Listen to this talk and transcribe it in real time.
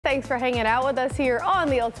Thanks for hanging out with us here on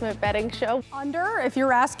the Ultimate Betting Show. Under, if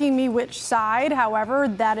you're asking me which side, however,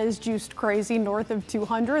 that is juiced crazy north of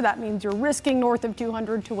 200. That means you're risking north of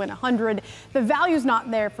 200 to win 100. The value's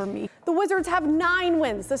not there for me. The Wizards have 9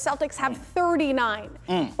 wins. The Celtics have 39.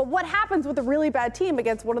 But what happens with a really bad team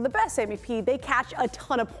against one of the best, Sammy P? They catch a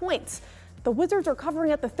ton of points. The Wizards are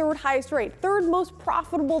covering at the 3rd highest rate, 3rd most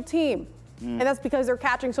profitable team. And that's because they're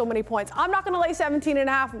catching so many points. I'm not going to lay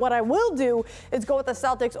 17.5. What I will do is go with the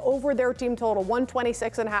Celtics over their team total,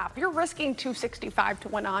 126.5. You're risking 265 to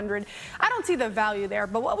win 100. I don't see the value there,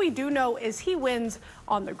 but what we do know is he wins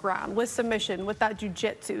on the ground with submission, with that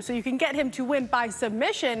jiu-jitsu. So you can get him to win by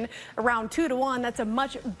submission around 2-1. That's a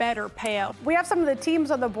much better payout. We have some of the teams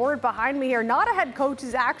on the board behind me here. Not a head coach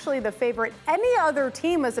is actually the favorite. Any other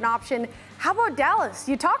team is an option. How about Dallas?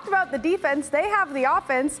 You talked about the defense. They have the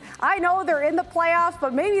offense. I know they're in the playoffs,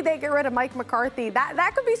 but maybe they get rid of Mike McCarthy.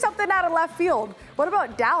 That could be something out of left field. What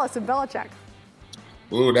about Dallas and Belichick?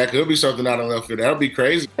 Ooh, that could be something out of left field. That would be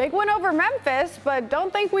crazy. Big win over Memphis, but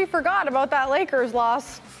don't think we forgot about that Lakers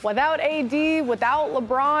loss. Without AD, without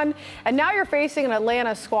LeBron, and now you're facing an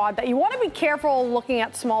Atlanta squad that you want to be careful looking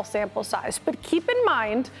at small sample size. But keep in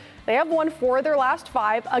mind, they have won 4 of their last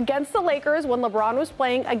 5 against the Lakers when LeBron was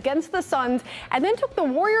playing, against the Suns, and then took the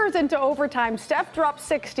Warriors into overtime. Steph dropped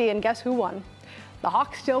 60, and guess who won? The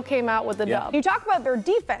Hawks still came out with the dub. You talk about their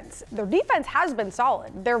defense. Their defense has been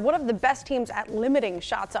solid. They're one of the best teams at limiting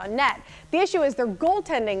shots on net. The issue is their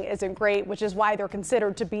goaltending isn't great, which is why they're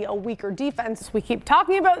considered to be a weaker defense. We keep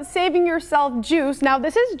talking about saving yourself juice. Now,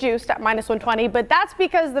 this is juiced at -120, but that's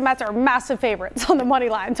because the Mets are massive favorites on the money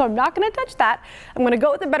line, so I'm not going to touch that. I'm going to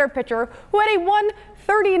go with the better pitcher who had a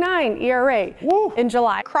 1.39 ERA in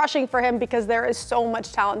July. Crushing for him because there is so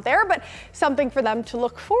much talent there, but something for them to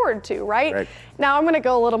look forward to, right? Now I'm going to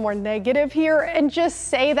go a little more negative here and just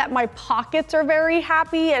say that my pockets are very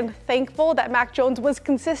happy and thankful that Mac Jones was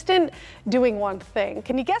consistent doing one thing.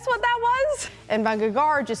 Can you guess what that was? And Van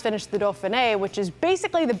Gagar just finished the Dauphiné, which is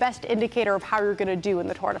basically the best indicator of how you're going to do in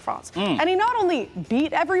the Tour de France. And he not only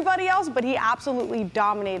beat everybody else, but he absolutely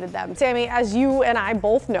dominated them. Sammy, as you and I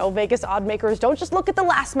both know, Vegas odd makers don't just look at the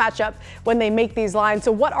last matchup when they make these lines.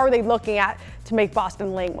 So what are they looking at to make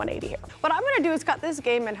Boston laying 180 here? What I'm going to do is cut this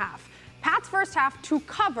game in half. Pat's first half to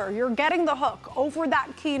cover. You're getting the hook over that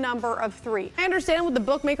key number of 3. I understand what the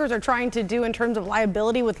bookmakers are trying to do in terms of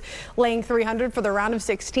liability with laying 300 for the round of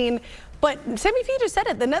 16. But Sammy P just said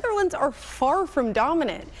it, the Netherlands are far from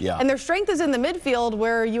dominant. And their strength is in the midfield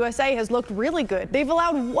where USA has looked really good. They've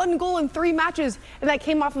allowed 1 goal in 3 matches, and that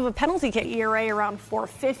came off of a penalty kick ERA around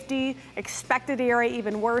 450. Expected ERA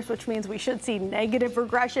even worse, which means we should see negative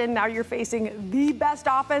regression. Now you're facing the best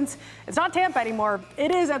offense. It's not Tampa anymore,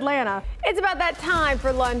 it is Atlanta. It's about that time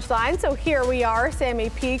for Lunchline, so here we are,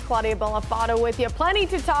 Sammy P, Claudia Bellofatto with you. Plenty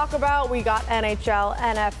to talk about. We got NHL,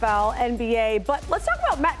 NFL, NBA, but let's talk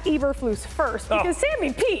about Matt Eberflus first, because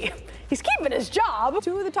Sammy P, he's keeping his job.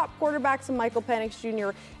 2 of the top quarterbacks in Michael Penix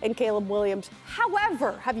Jr. and Caleb Williams.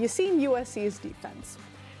 However, have you seen USC's defense?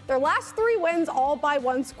 Their last 3 wins, all by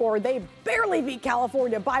 1 score. They barely beat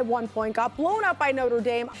California by 1 point, got blown up by Notre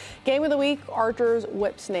Dame. Game of the week, Archers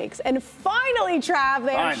whip Snakes. And finally, Trav,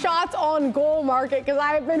 they have shots on goal market, because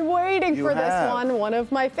I have been waiting for this one. One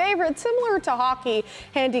of my favorites, similar to hockey,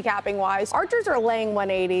 handicapping wise. Archers are laying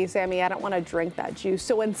 180. Sammy, I don't want to drink that juice.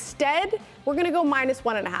 So instead, we're going to go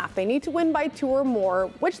 -1.5. They need to win by 2 or more,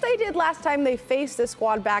 which they did last time they faced this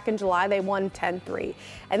squad back in July. They won 10-3.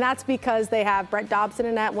 And that's because they have Brett Dobson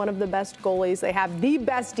in net, one of the best goalies. They have the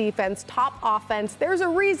best defense, top offense. There's a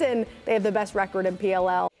reason they have the best record in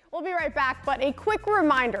PLL. We'll be right back, but a quick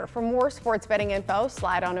reminder, for more sports betting info,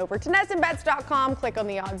 slide on over to NESNBets.com, click on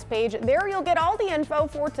the odds page. There you'll get all the info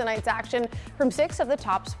for tonight's action from 6 of the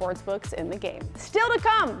top sports books in the game. Still to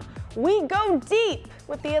come, we go deep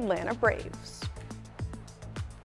with the Atlanta Braves.